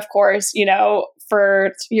skin. And of course,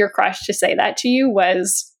 for your crush to say that to you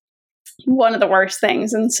was one of the worst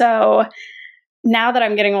things. And so now that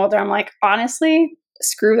I'm getting older, I'm like, honestly,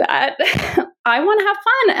 screw that. I want to have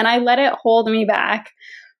fun. And I let it hold me back,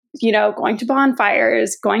 going to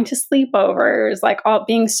bonfires, going to sleepovers, like all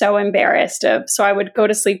being so embarrassed of. So I would go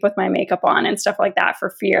to sleep with my makeup on and stuff like that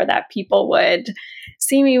for fear that people would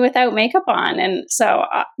see me without makeup on. And so,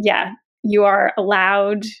 yeah, you are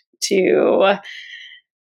allowed to,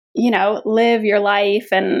 live your life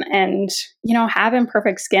and, have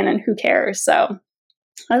imperfect skin, and who cares? So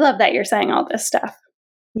I love that you're saying all this stuff.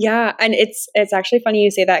 Yeah. And it's actually funny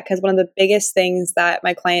you say that, because one of the biggest things that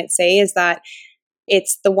my clients say is that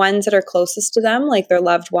it's the ones that are closest to them, like their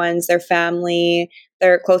loved ones, their family,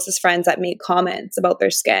 their closest friends, that make comments about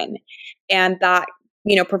their skin. And that,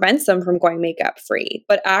 prevents them from going makeup free.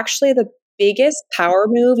 But actually, the biggest power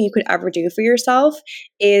move you could ever do for yourself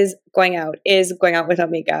is going out without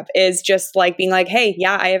makeup, is just like being like, hey,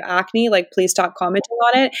 yeah, I have acne, like please stop commenting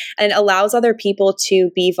on it. And it allows other people to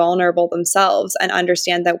be vulnerable themselves and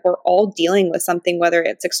understand that we're all dealing with something, whether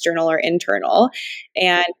it's external or internal.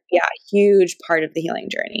 And yeah, huge part of the healing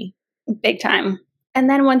journey. Big time. And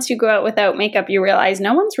then once you go out without makeup, you realize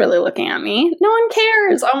no one's really looking at me. No one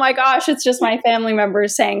cares. Oh my gosh, it's just my family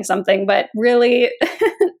members saying something, but really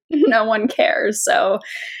no one cares. So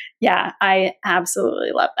yeah, I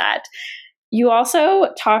absolutely love that. You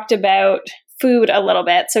also talked about food a little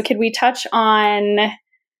bit. So could we touch on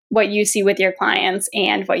what you see with your clients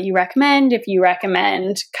and what you recommend? If you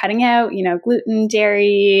recommend cutting out, gluten,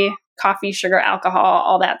 dairy, coffee, sugar, alcohol,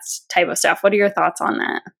 all that type of stuff. What are your thoughts on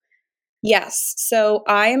that? Yes. So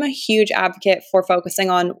I am a huge advocate for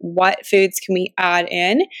focusing on what foods can we add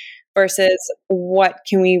in versus what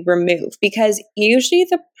can we remove, because usually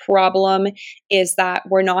the problem is that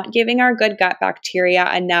we're not giving our good gut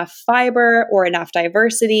bacteria enough fiber or enough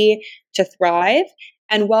diversity to thrive.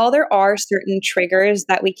 And while there are certain triggers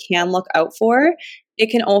that we can look out for,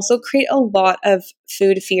 it can also create a lot of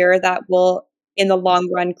food fear that will, in the long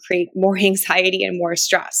run, create more anxiety and more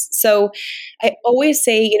stress. So I always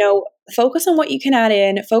say, focus on what you can add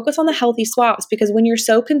in, focus on the healthy swaps, because when you're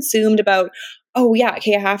so consumed about, oh yeah,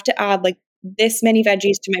 okay, I have to add like this many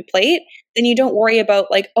veggies to my plate, then you don't worry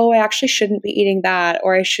about like, oh, I actually shouldn't be eating that,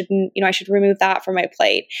 or I shouldn't, I should remove that from my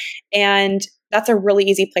plate. And that's a really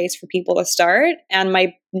easy place for people to start. And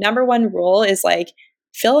my number one rule is like,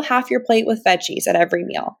 fill half your plate with veggies at every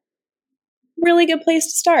meal. Really good place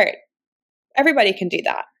to start. Everybody can do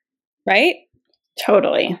that, right?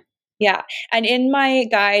 Totally. Yeah. And in my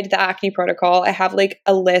guide, The Acne Protocol, I have like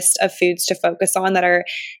a list of foods to focus on that are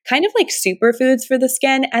kind of like superfoods for the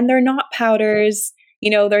skin. And they're not powders,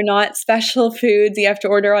 they're not special foods you have to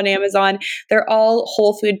order on Amazon. They're all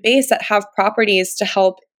whole food based that have properties to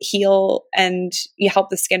help heal and you help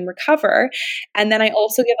the skin recover. And then I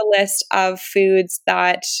also give a list of foods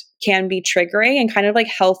that can be triggering and kind of like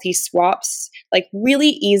healthy swaps. Like really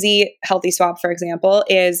easy healthy swap, for example,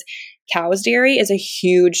 is cow's dairy is a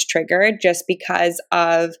huge trigger just because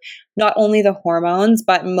of not only the hormones,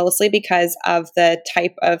 but mostly because of the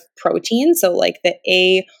type of protein. So like the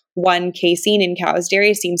A1 casein in cow's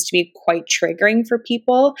dairy seems to be quite triggering for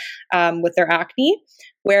people with their acne.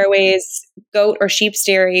 Whereas goat or sheep's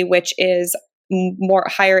dairy, which is more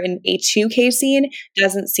higher in A2 casein,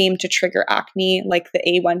 doesn't seem to trigger acne like the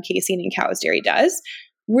A1 casein in cow's dairy does.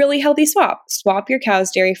 Really healthy swap. Swap your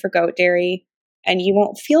cow's dairy for goat dairy, and you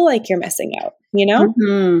won't feel like you're missing out, you know?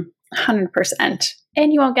 100%.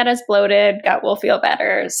 And you won't get as bloated. Gut will feel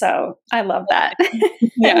better. So I love that.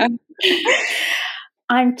 Yeah.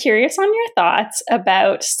 I'm curious on your thoughts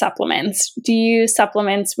about supplements. Do you use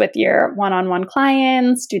supplements with your one-on-one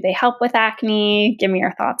clients? Do they help with acne? Give me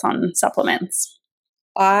your thoughts on supplements.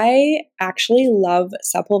 I actually love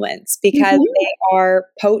supplements because they are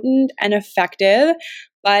potent and effective,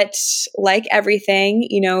 but like everything,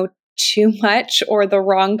 you know, too much or the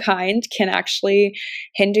wrong kind can actually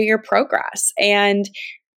hinder your progress. And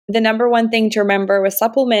the number one thing to remember with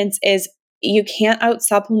supplements is you can't out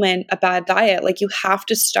supplement a bad diet. Like you have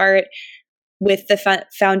to start with the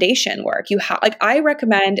foundation work. Like I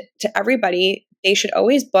recommend to everybody, they should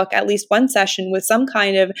always book at least one session with some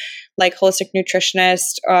kind of like holistic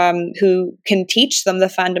nutritionist who can teach them the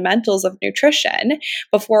fundamentals of nutrition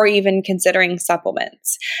before even considering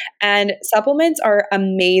supplements. And supplements are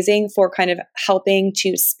amazing for kind of helping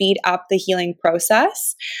to speed up the healing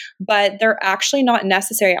process, but they're actually not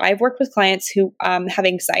necessary. I've worked with clients who have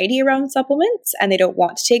anxiety around supplements and they don't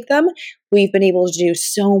want to take them. We've been able to do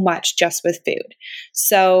so much just with food.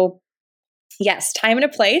 So yes, time and a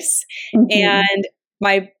place. And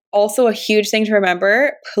also a huge thing to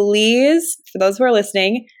remember, please, for those who are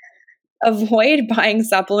listening, avoid buying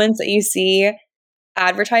supplements that you see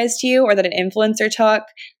advertised to you or that an influencer took.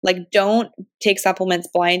 Like don't take supplements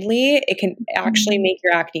blindly. It can actually make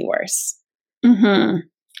your acne worse.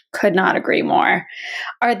 Could not agree more.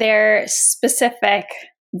 Are there specific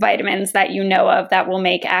vitamins that you know of that will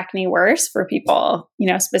make acne worse for people, you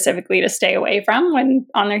know, specifically to stay away from when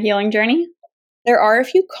on their healing journey? There are a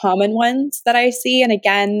few common ones that I see. And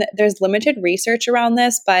again, there's limited research around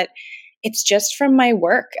this, but it's just from my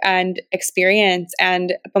work and experience.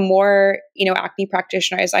 And the more, you know, acne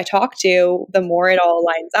practitioners I talk to, the more it all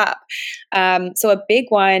lines up. So a big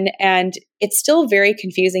one, and it's still very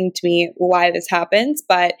confusing to me why this happens,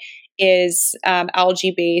 but is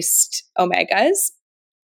algae-based omegas.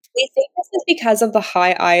 We think this is because of the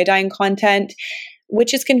high iodine content,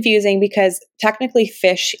 which is confusing because technically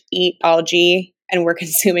fish eat algae and we're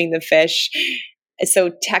consuming the fish.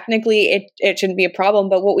 So technically it shouldn't be a problem.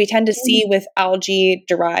 But what we tend to see with algae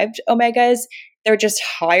derived omegas, they're just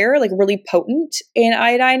higher, like really potent in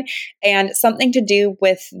iodine, and something to do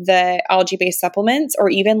with the algae based supplements or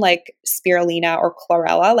even like spirulina or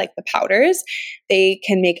chlorella, like the powders, they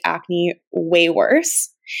can make acne way worse.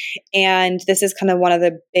 And this is kind of one of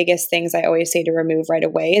the biggest things I always say to remove right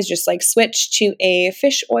away is just like switch to a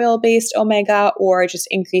fish oil based omega or just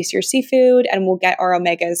increase your seafood and we'll get our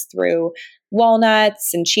omegas through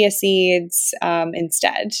walnuts and chia seeds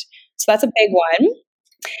instead. So that's a big one.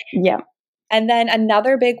 Yeah. And then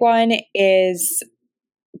another big one is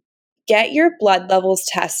get your blood levels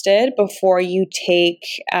tested before you take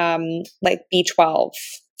like B12.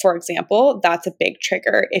 For example, that's a big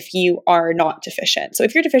trigger if you are not deficient. So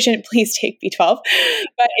if you're deficient, please take B12.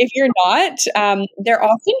 But if you're not, they're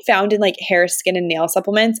often found in like hair, skin, and nail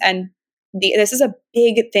supplements. And this is a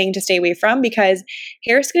big thing to stay away from because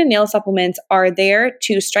hair, skin, and nail supplements are there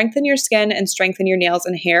to strengthen your skin and strengthen your nails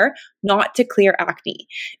and hair, not to clear acne.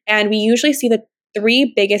 And we usually see the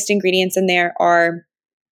three biggest ingredients in there are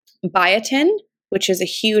biotin, which is a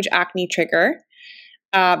huge acne trigger,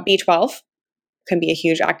 B12, can be a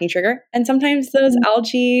huge acne trigger, and sometimes those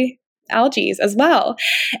algae as well.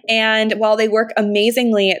 And while they work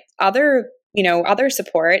amazingly at other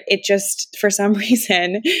support, it just for some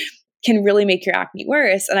reason can really make your acne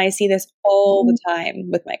worse. And I see this all the time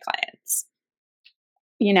with my clients.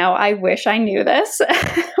 You know, I wish I knew this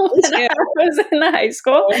when I was in the high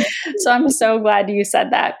school. So I'm so glad you said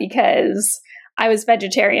that because I was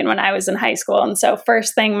vegetarian when I was in high school. And so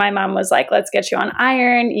first thing my mom was like, let's get you on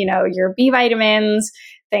iron, you know, your B vitamins,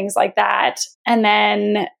 things like that. And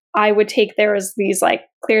then I would take, there was these like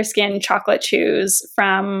clear skin chocolate chews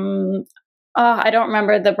from, I don't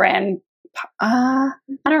remember the brand. I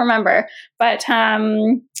don't remember, but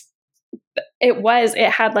it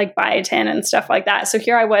had like biotin and stuff like that. So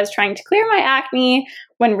here I was trying to clear my acne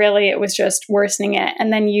when really it was just worsening it.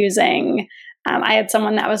 And then using, I had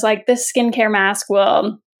someone that was like, this skincare mask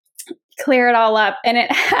will clear it all up. And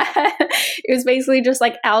it was basically just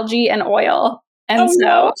like algae and oil. And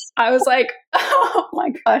so I was like, oh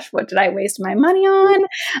my gosh, what did I waste my money on?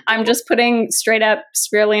 I'm just putting straight up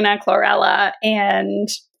spirulina, chlorella, and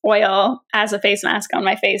oil as a face mask on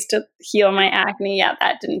my face to heal my acne. Yeah,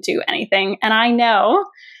 that didn't do anything. And I know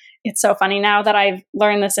it's so funny now that I've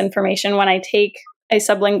learned this information when I take a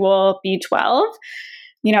sublingual B12,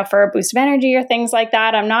 for a boost of energy or things like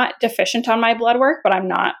that. I'm not deficient on my blood work, but I'm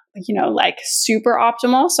not, like super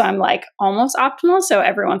optimal. So I'm like almost optimal. So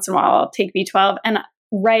every once in a while I'll take B12 and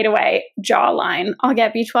right away, jawline. I'll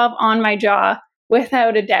get B12 on my jaw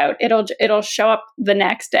without a doubt. It'll show up the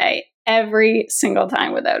next day every single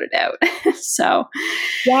time without a doubt. So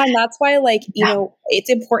yeah, and that's why it's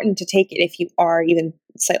important to take it if you are even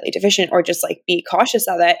slightly deficient, or just like be cautious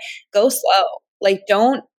of it. Go slow. Like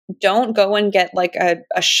don't go and get like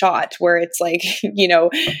a shot where it's like,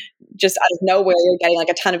 just out of nowhere you're getting like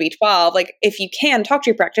a ton of B12. Like if you can, talk to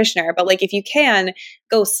your practitioner, but like if you can,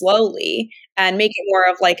 go slowly and make it more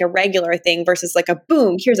of like a regular thing versus like a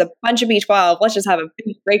boom, here's a bunch of B12, let's just have a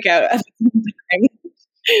big breakout.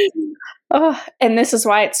 Oh, and this is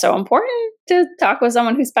why it's so important to talk with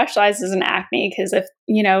someone who specializes in acne, because if,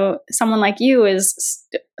 someone like you is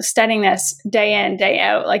studying this day in, day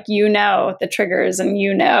out, like, the triggers and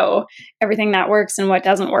everything that works and what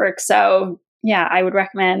doesn't work. So yeah, I would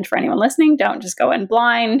recommend for anyone listening, don't just go in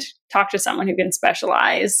blind, talk to someone who can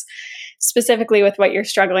specialize specifically with what you're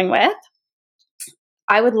struggling with.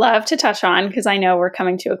 I would love to touch on, because I know we're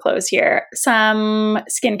coming to a close here, some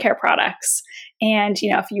skincare products. And,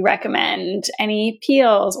 if you recommend any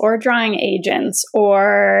peels or drying agents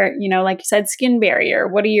or, like you said, skin barrier,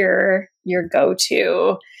 what are your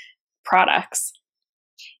go-to products?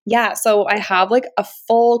 Yeah, so I have like a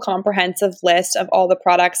full comprehensive list of all the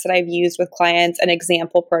products that I've used with clients and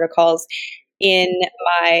example protocols in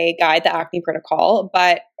my guide, the Acne Protocol.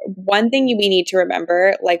 But one thing we need to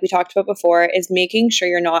remember, like we talked about before, is making sure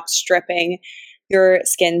you're not stripping your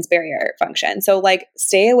skin's barrier function. So like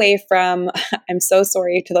stay away from, I'm so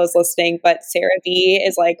sorry to those listening, but CeraVe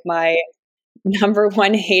is like my number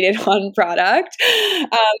one hated on product.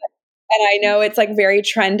 And I know it's like very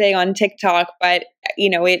trending on TikTok, but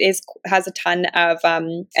it has a ton of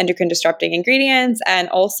endocrine disrupting ingredients, and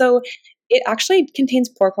also it actually contains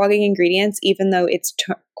pore clogging ingredients, even though it's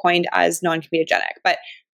coined as non-comedogenic. But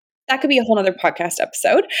that could be a whole other podcast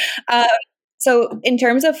episode. So in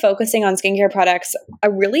terms of focusing on skincare products,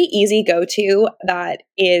 a really easy go-to that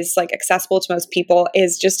is like accessible to most people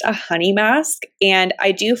is just a honey mask. And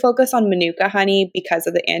I do focus on Manuka honey because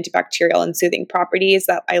of the antibacterial and soothing properties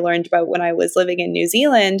that I learned about when I was living in New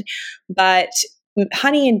Zealand. But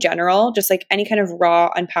honey in general, just like any kind of raw,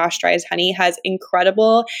 unpasteurized honey, has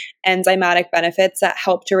incredible enzymatic benefits that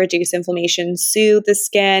help to reduce inflammation, soothe the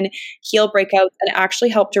skin, heal breakouts, and actually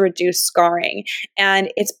help to reduce scarring.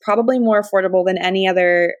 And it's probably more affordable than any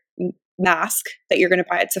other mask that you're going to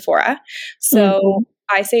buy at Sephora. So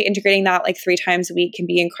I say integrating that like 3 times a week can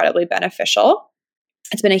be incredibly beneficial.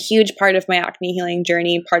 It's been a huge part of my acne healing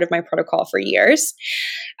journey, part of my protocol for years.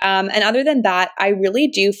 And other than that, I really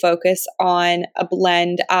do focus on a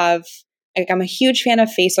blend of, like, I'm a huge fan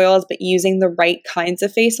of face oils, but using the right kinds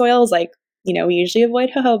of face oils. Like, we usually avoid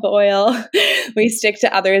jojoba oil. We stick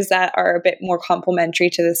to others that are a bit more complementary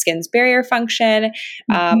to the skin's barrier function.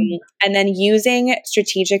 And then using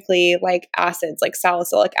strategically like acids, like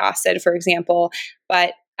salicylic acid, for example,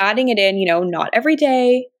 but adding it in, not every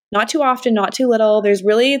day, not too often, not too little. There's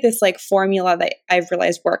really this like formula that I've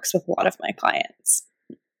realized works with a lot of my clients.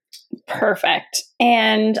 Perfect.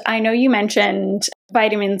 And I know you mentioned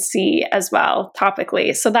vitamin C as well,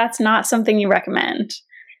 topically. So that's not something you recommend.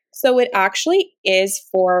 So it actually is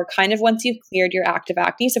for kind of once you've cleared your active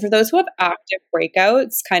acne. So for those who have active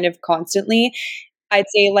breakouts kind of constantly, I'd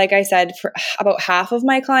say, like I said, for about half of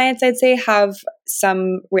my clients, I'd say have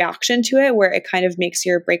some reaction to it where it kind of makes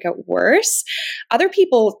your breakout worse. Other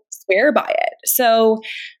people swear by it. So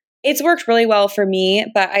it's worked really well for me,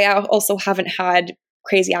 but I also haven't had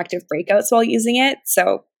crazy active breakouts while using it.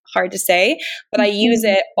 So hard to say, but I use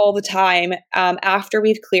it all the time after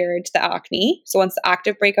we've cleared the acne. So once the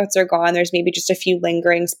active breakouts are gone, there's maybe just a few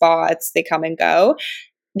lingering spots, they come and go.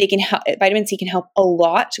 They can help. Vitamin C can help a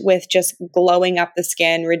lot with just glowing up the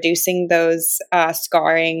skin, reducing those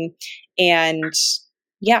scarring, and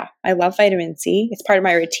yeah, I love vitamin C. It's part of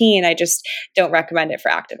my routine. I just don't recommend it for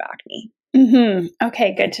active acne.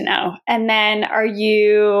 Okay, good to know. And then, are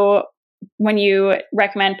you when you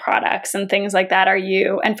recommend products and things like that,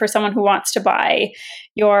 and for someone who wants to buy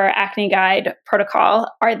your acne guide protocol,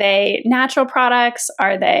 are they natural products?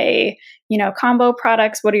 Are they, combo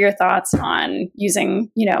products? What are your thoughts on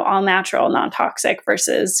using, all natural, non-toxic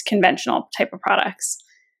versus conventional type of products?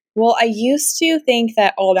 Well, I used to think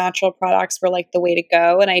that all natural products were like the way to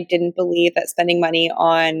go. And I didn't believe that spending money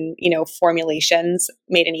on, formulations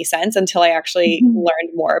made any sense until I actually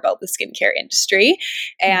learned more about the skincare industry.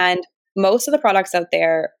 And most of the products out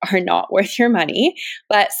there are not worth your money,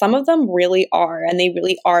 but some of them really are, and they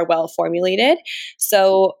really are well formulated.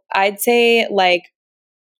 So I'd say like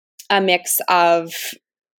a mix of,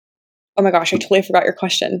 oh my gosh, I totally forgot your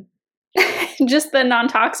question. Just the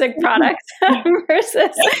non-toxic products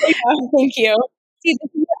versus. Thank you. See,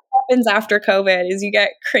 this is what happens after COVID is you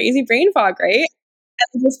get crazy brain fog, right? And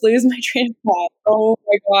I just lose my train of thought. Oh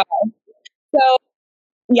my God. So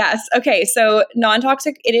yes. Okay. So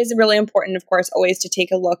non-toxic, it is really important, of course, always to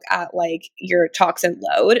take a look at like your toxin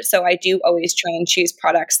load. So I do always try and choose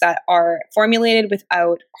products that are formulated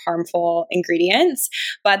without harmful ingredients.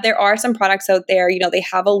 But there are some products out there, they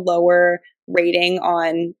have a lower rating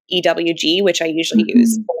on EWG, which I usually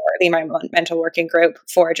use for the Environmental Working Group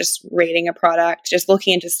for just rating a product, just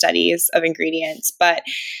looking into studies of ingredients. But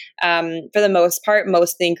for the most part,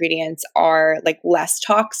 most of the ingredients are like less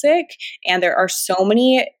toxic, and there are so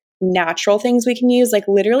many natural things we can use. Like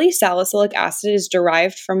literally salicylic acid is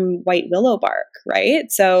derived from white willow bark,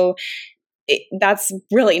 right? So that's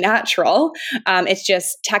really natural. It's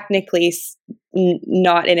just technically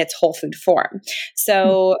not in its whole food form.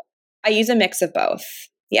 So I use a mix of both.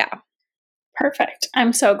 Yeah. Perfect.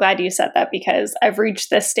 I'm so glad you said that because I've reached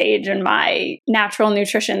this stage in my natural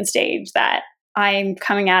nutrition stage that I'm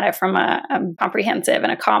coming at it from a comprehensive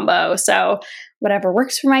and a combo. So whatever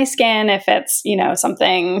works for my skin, if it's,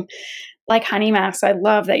 something like honey masks, I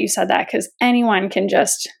love that you said that because anyone can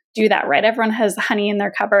just do that, right? Everyone has honey in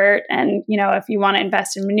their cupboard. And, if you want to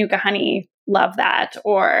invest in Manuka honey, love that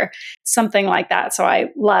or something like that. So I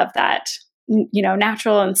love that,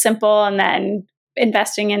 natural and simple. And then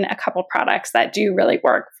investing in a couple products that do really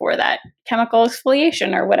work for that chemical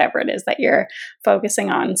exfoliation or whatever it is that you're focusing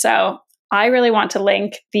on. So I really want to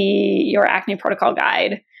link your acne protocol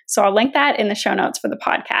guide. So I'll link that in the show notes for the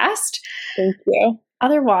podcast. Thank you.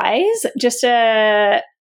 Otherwise, just as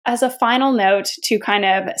a final note to kind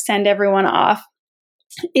of send everyone off,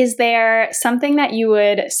 is there something that you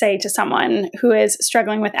would say to someone who is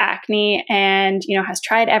struggling with acne and, has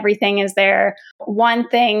tried everything? Is there one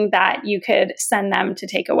thing that you could send them to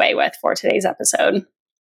take away with for today's episode?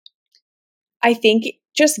 I think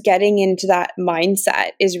just getting into that mindset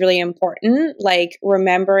is really important. Like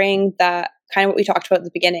remembering that kind of what we talked about at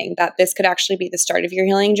the beginning, that this could actually be the start of your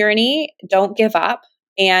healing journey. Don't give up.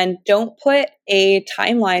 And don't put a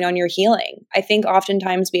timeline on your healing. I think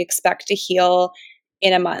oftentimes we expect to heal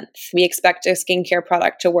in a month. We expect a skincare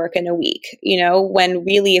product to work in a week, when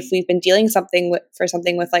really if we've been dealing with something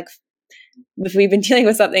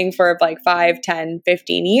for like 5, 10,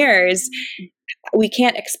 15 years, we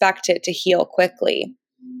can't expect it to heal quickly.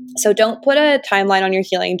 So don't put a timeline on your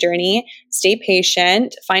healing journey. Stay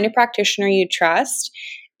patient, find a practitioner you trust,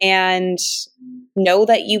 and know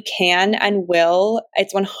that you can and will.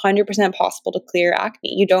 It's 100% possible to clear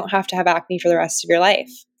acne. You don't have to have acne for the rest of your life,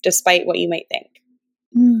 despite what you might think.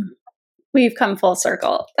 We've come full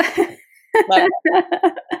circle.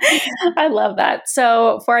 I love that.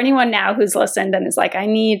 So for anyone now who's listened and is like, I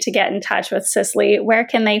need to get in touch with Cicely, where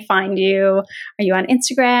can they find you? Are you on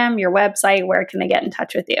Instagram, your website? Where can they get in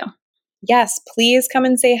touch with you? Yes, please come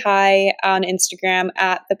and say hi on Instagram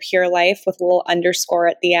at The Pure Life with a little underscore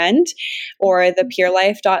at the end, or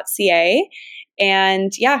thepurelife.ca.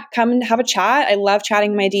 And yeah, come and have a chat. I love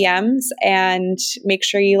chatting my DMs, and make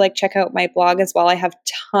sure you check out my blog as well. I have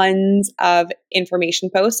tons of information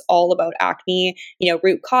posts all about acne,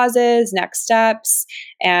 root causes, next steps,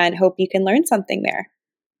 and hope you can learn something there.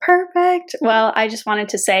 Perfect. Well, I just wanted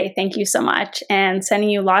to say thank you so much and sending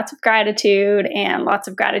you lots of gratitude and lots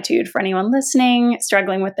of gratitude for anyone listening,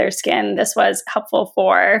 struggling with their skin. This was helpful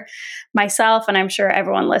for myself, and I'm sure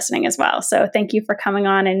everyone listening as well. So thank you for coming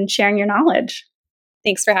on and sharing your knowledge.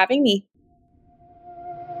 Thanks for having me.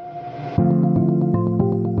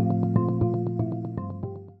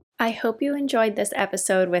 I hope you enjoyed this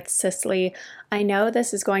episode with Cicely. I know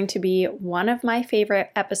this is going to be one of my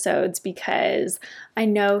favorite episodes because I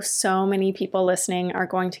know so many people listening are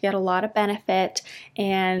going to get a lot of benefit,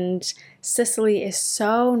 and Cicely is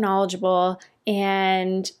so knowledgeable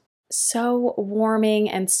and so warming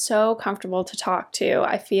and so comfortable to talk to.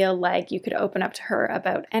 I feel like you could open up to her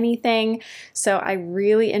about anything. So I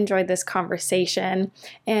really enjoyed this conversation.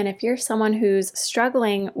 And if you're someone who's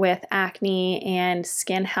struggling with acne and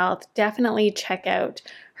skin health, definitely check out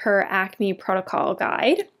her acne protocol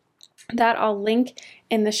guide that I'll link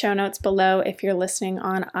in the show notes below if you're listening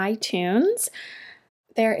on iTunes.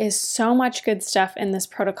 There is so much good stuff in this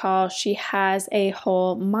protocol. She has a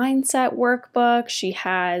whole mindset workbook. She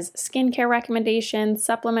has skincare recommendations,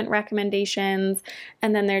 supplement recommendations,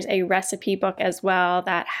 and then there's a recipe book as well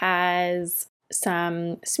that has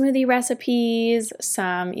some smoothie recipes,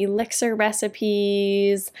 some elixir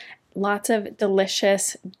recipes, lots of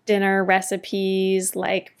delicious dinner recipes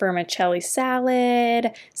like vermicelli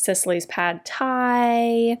salad, Sicily's pad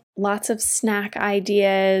thai, lots of snack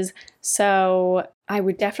ideas. So I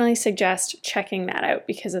would definitely suggest checking that out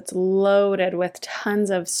because it's loaded with tons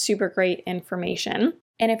of super great information.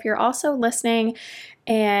 And if you're also listening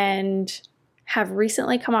and have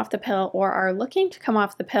recently come off the pill or are looking to come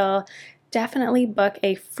off the pill, definitely book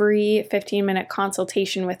a free 15-minute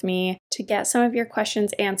consultation with me to get some of your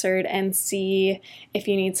questions answered and see if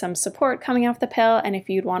you need some support coming off the pill and if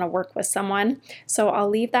you'd want to work with someone. So I'll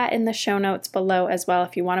leave that in the show notes below as well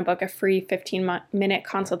if you want to book a free 15-minute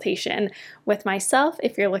consultation with myself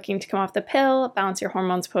if you're looking to come off the pill, balance your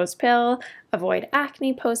hormones post-pill, avoid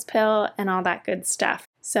acne post-pill, and all that good stuff.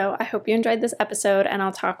 So I hope you enjoyed this episode and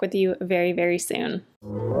I'll talk with you very, very soon.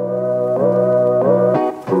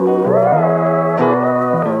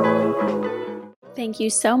 Thank you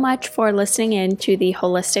so much for listening in to the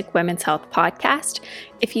Holistic Women's Health Podcast.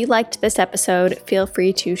 If you liked this episode, feel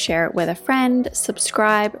free to share it with a friend,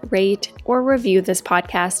 subscribe, rate, or review this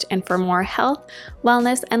podcast. And for more health,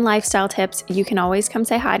 wellness, and lifestyle tips, you can always come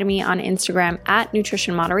say hi to me on Instagram at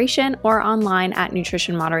Nutrition Moderation or online at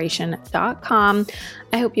nutritionmoderation.com.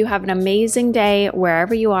 I hope you have an amazing day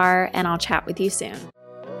wherever you are, and I'll chat with you soon.